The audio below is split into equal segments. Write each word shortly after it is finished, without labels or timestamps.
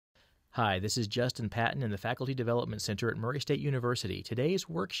Hi, this is Justin Patton in the Faculty Development Center at Murray State University. Today's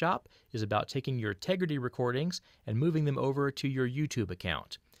workshop is about taking your Tegrity recordings and moving them over to your YouTube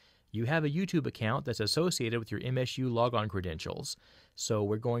account. You have a YouTube account that's associated with your MSU logon credentials, so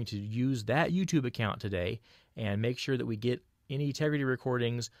we're going to use that YouTube account today and make sure that we get any Tegrity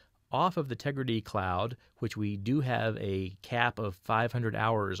recordings off of the Tegrity cloud, which we do have a cap of 500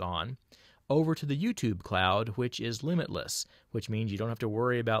 hours on, over to the YouTube cloud, which is limitless, which means you don't have to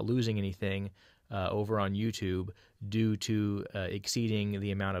worry about losing anything over on YouTube due to exceeding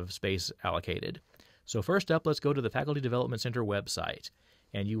the amount of space allocated. So first up, let's go to the Faculty Development Center website.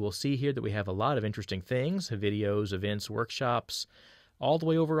 And you will see here that we have a lot of interesting things, videos, events, workshops. All the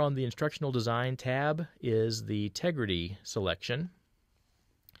way over on the Instructional Design tab is the Tegrity selection.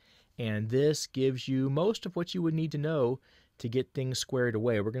 And this gives you most of what you would need to know to get things squared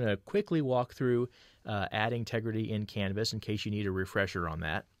away. We're going to quickly walk through adding Tegrity in Canvas in case you need a refresher on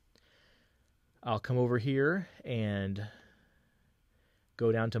that. I'll come over here and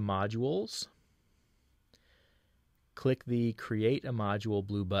go down to Modules. Click the Create a Module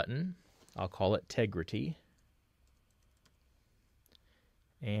blue button. I'll call it Tegrity.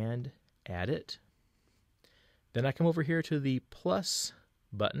 And add it. Then I come over here to the plus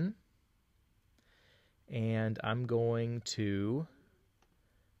button. And I'm going to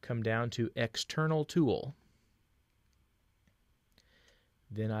come down to External Tool.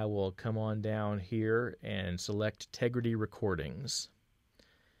 Then I will come on down here and select Tegrity Recordings.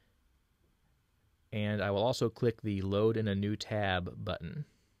 And I will also click the Load in a New Tab button.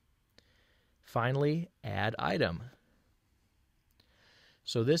 Finally, Add Item.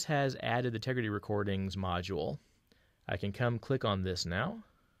 So this has added the Tegrity Recordings module. I can come click on this now.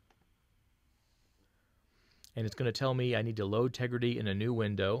 And it's going to tell me I need to load Tegrity in a new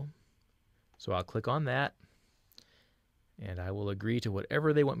window. So I'll click on that. And I will agree to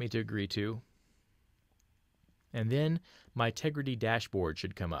whatever they want me to agree to. And then my Tegrity dashboard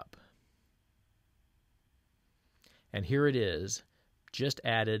should come up. And here it is, just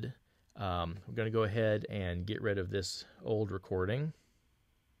added. I'm going to go ahead and get rid of this old recording.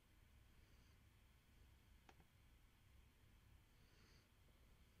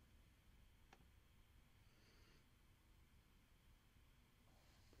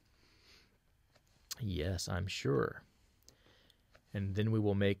 Yes, I'm sure. And then we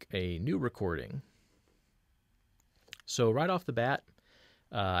will make a new recording. So right off the bat,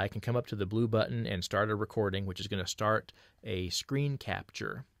 I can come up to the blue button and start a recording, which is going to start a screen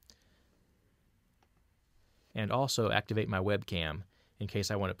capture. And also activate my webcam in case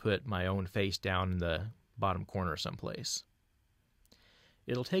I want to put my own face down in the bottom corner someplace.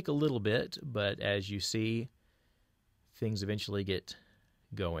 It'll take a little bit, but as you see, things eventually get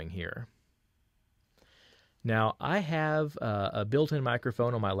going here. Now, I have a built-in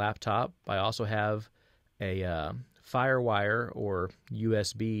microphone on my laptop. I also have a FireWire or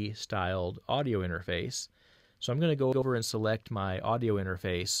USB-styled audio interface. So I'm going to go over and select my audio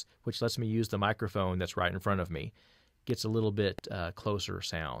interface, which lets me use the microphone that's right in front of me. Gets a little bit closer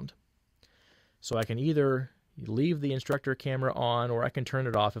sound. So I can either leave the instructor camera on, or I can turn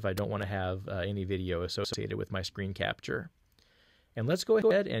it off if I don't want to have any video associated with my screen capture. And let's go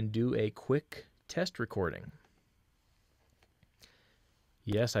ahead and do a quick test recording.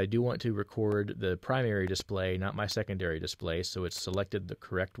 Yes, I do want to record the primary display, not my secondary display, so it's selected the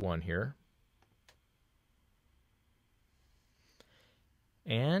correct one here.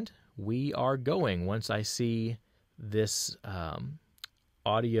 And we are going. Once I see this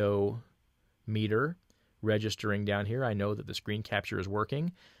audio meter registering down here, I know that the screen capture is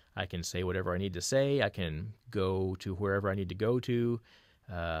working. I can say whatever I need to say. I can go to wherever I need to go to.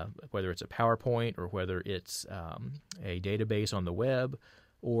 Whether it's a PowerPoint or whether it's a database on the web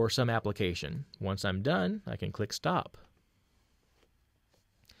or some application. Once I'm done, I can click Stop.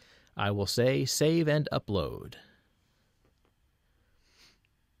 I will say Save and Upload.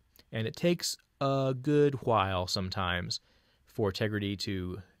 And it takes a good while sometimes for Tegrity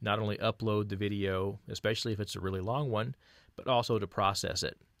to not only upload the video, especially if it's a really long one, but also to process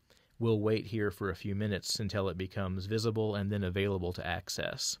it. We'll wait here for a few minutes until it becomes visible and then available to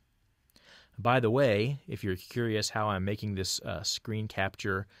access. By the way, if you're curious how I'm making this screen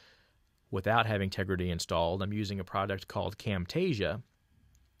capture without having Tegrity installed, I'm using a product called Camtasia,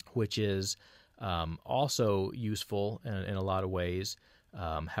 which is also useful in a lot of ways.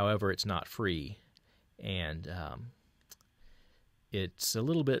 However, it's not free. And it's a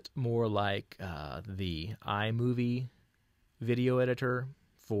little bit more like the iMovie video editor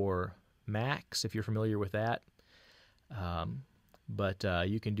for Macs, if you're familiar with that. But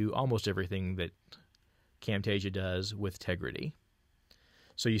you can do almost everything that Camtasia does with Tegrity.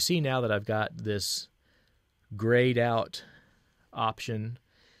 So you see now that I've got this grayed out option,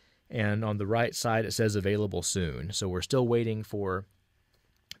 and on the right side it says available soon. So we're still waiting for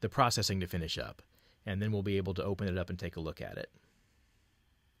the processing to finish up, and then we'll be able to open it up and take a look at it.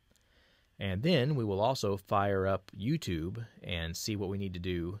 And then we will also fire up YouTube and see what we need to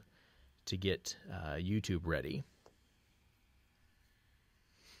do to get YouTube ready.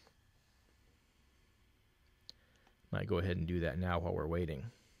 Might go ahead and do that now while we're waiting.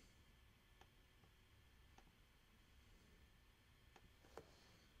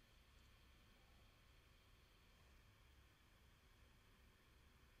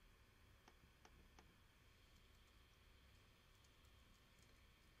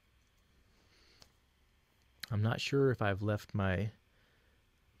 I'm not sure if I've left my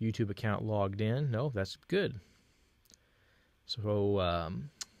YouTube account logged in. No, that's good. So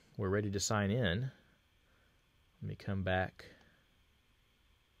we're ready to sign in. Let me come back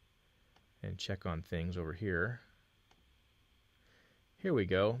and check on things over here. Here we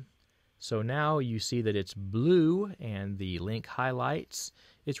go. So now you see that it's blue and the link highlights.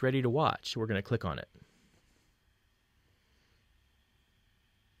 It's ready to watch. We're going to click on it.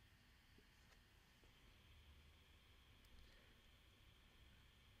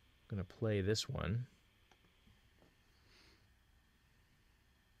 I'm going to play this one.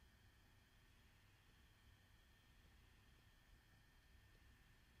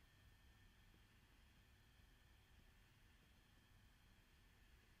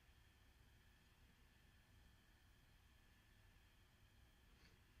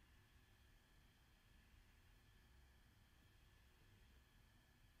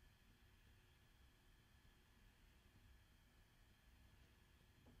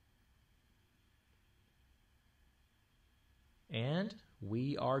 And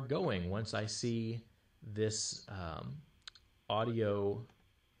we are going once I see this audio.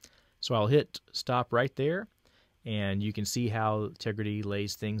 So I'll hit stop right there, and you can see how Tegrity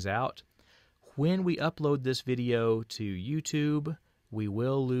lays things out. When we upload this video to YouTube, we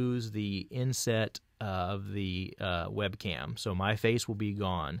will lose the inset of the webcam. So my face will be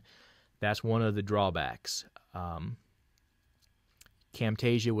gone. That's one of the drawbacks.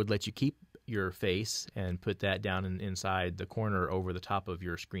 Camtasia would let you keep your face and put that down inside the corner over the top of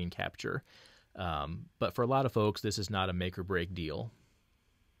your screen capture. But for a lot of folks, this is not a make or break deal.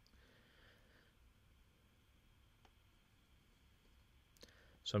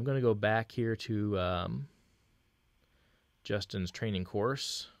 So I'm going to go back here to Justin's training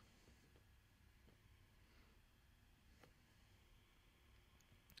course.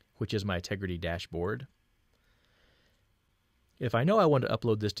 Which is my Tegrity dashboard. If I know I want to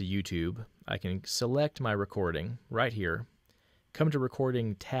upload this to YouTube, I can select my recording right here, come to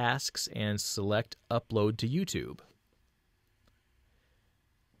recording tasks, and select upload to YouTube.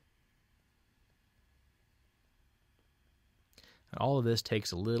 And all of this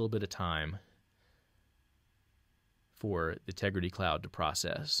takes a little bit of time for the Tegrity Cloud to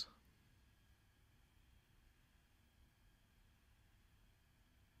process.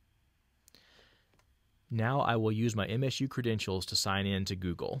 Now I will use my MSU credentials to sign in to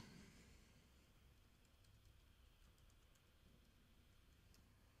Google.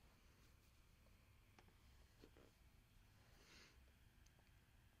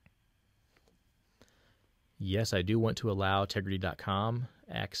 Yes, I do want to allow Tegrity.com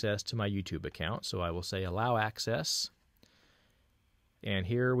access to my YouTube account, so I will say allow access. And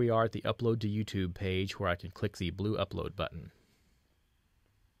here we are at the Upload to YouTube page where I can click the blue upload button.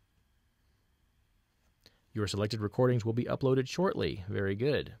 Your selected recordings will be uploaded shortly. Very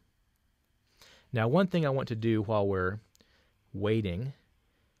good. Now, one thing I want to do while we're waiting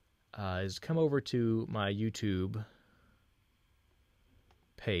is come over to my YouTube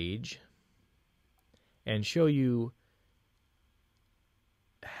page and show you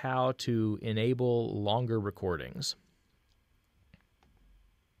how to enable longer recordings.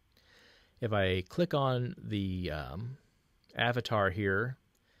 If I click on the avatar here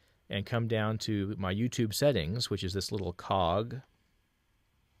and come down to my YouTube settings, which is this little cog,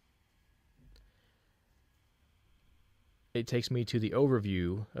 it takes me to the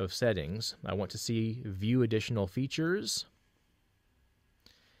overview of settings. I want to see view additional features.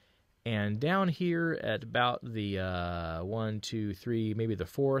 And down here at about the 1, 2, 3, maybe the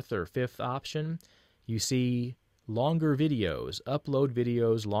 4th or 5th option, you see longer videos, upload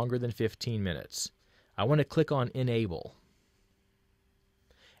videos longer than 15 minutes. I want to click on enable.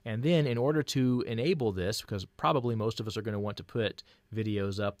 And then in order to enable this, because probably most of us are going to want to put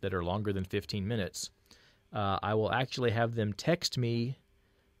videos up that are longer than 15 minutes, I will actually have them text me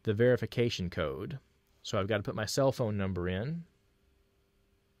the verification code. So I've got to put my cell phone number in.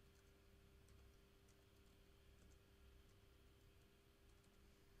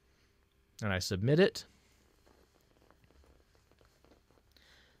 and I submit it.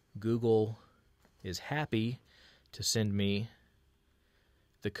 Google is happy to send me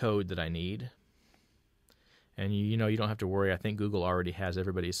the code that I need. And you know, you don't have to worry. I think Google already has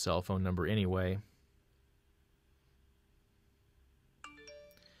everybody's cell phone number anyway.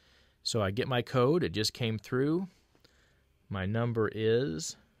 So I get my code. It just came through. My number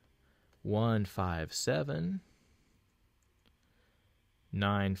is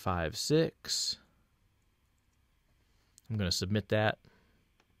 157956. I'm going to submit that.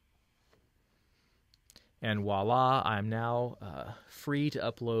 And voila, I'm now free to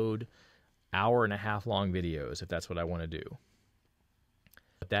upload hour-and-a-half long videos if that's what I want to do.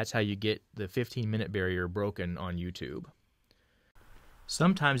 But that's how you get the 15-minute barrier broken on YouTube.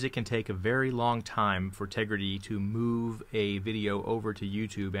 Sometimes it can take a very long time for Tegrity to move a video over to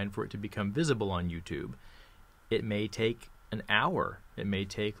YouTube and for it to become visible on YouTube. It may take an hour. It may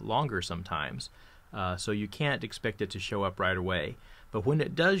take longer sometimes. So you can't expect it to show up right away. But when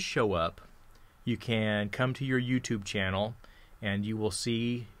it does show up, you can come to your YouTube channel and you will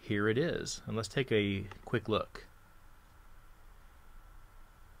see here it is. And let's take a quick look.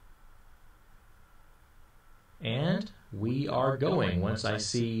 And we are going once I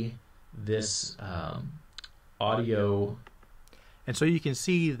see this audio. And so you can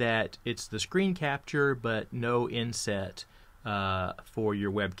see that it's the screen capture, but no inset for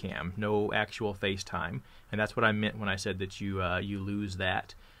your webcam, no actual FaceTime. And that's what I meant when I said that you lose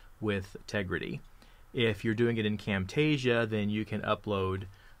that with Tegrity. If you're doing it in Camtasia, then you can upload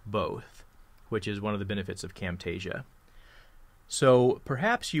both, which is one of the benefits of Camtasia. So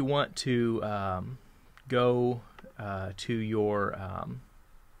perhaps you want to go to your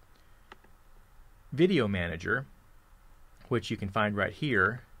video manager, which you can find right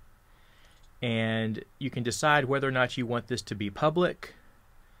here, and you can decide whether or not you want this to be public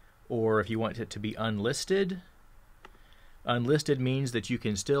or if you want it to be unlisted. Unlisted means that you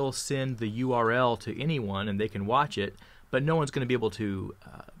can still send the URL to anyone and they can watch it, but no one's going to be able to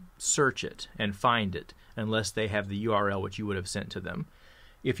search it and find it unless they have the URL which you would have sent to them.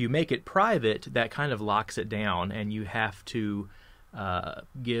 If you make it private, that kind of locks it down, and you have to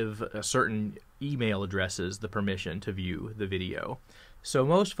give certain email addresses the permission to view the video. So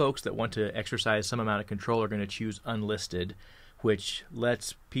most folks that want to exercise some amount of control are going to choose unlisted, which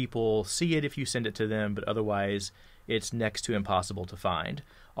lets people see it if you send it to them, but otherwise it's next to impossible to find.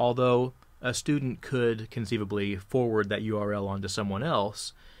 Although a student could conceivably forward that URL onto someone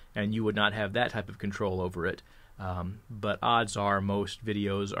else, and you would not have that type of control over it. But odds are most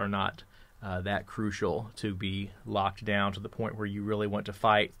videos are not that crucial to be locked down to the point where you really want to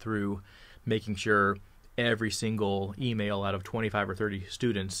fight through making sure every single email out of 25 or 30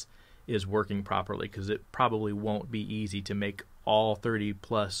 students is working properly, because it probably won't be easy to make all 30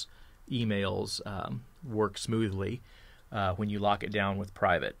 plus emails work smoothly when you lock it down with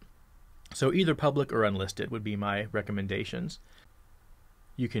private. So either public or unlisted would be my recommendations.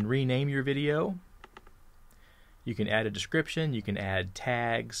 You can rename your video. You can add a description. You can add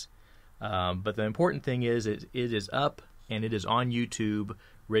tags. But the important thing is it is up and it is on YouTube,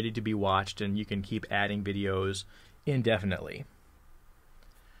 ready to be watched, and you can keep adding videos indefinitely.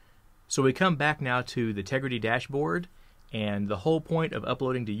 So we come back now to the Tegrity dashboard, and the whole point of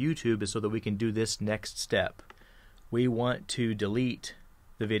uploading to YouTube is so that we can do this next step. We want to delete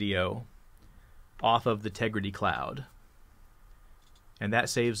the video off of the Tegrity cloud. And that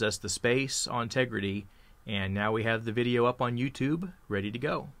saves us the space on Tegrity, and now we have the video up on YouTube ready to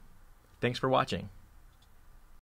go. Thanks for watching.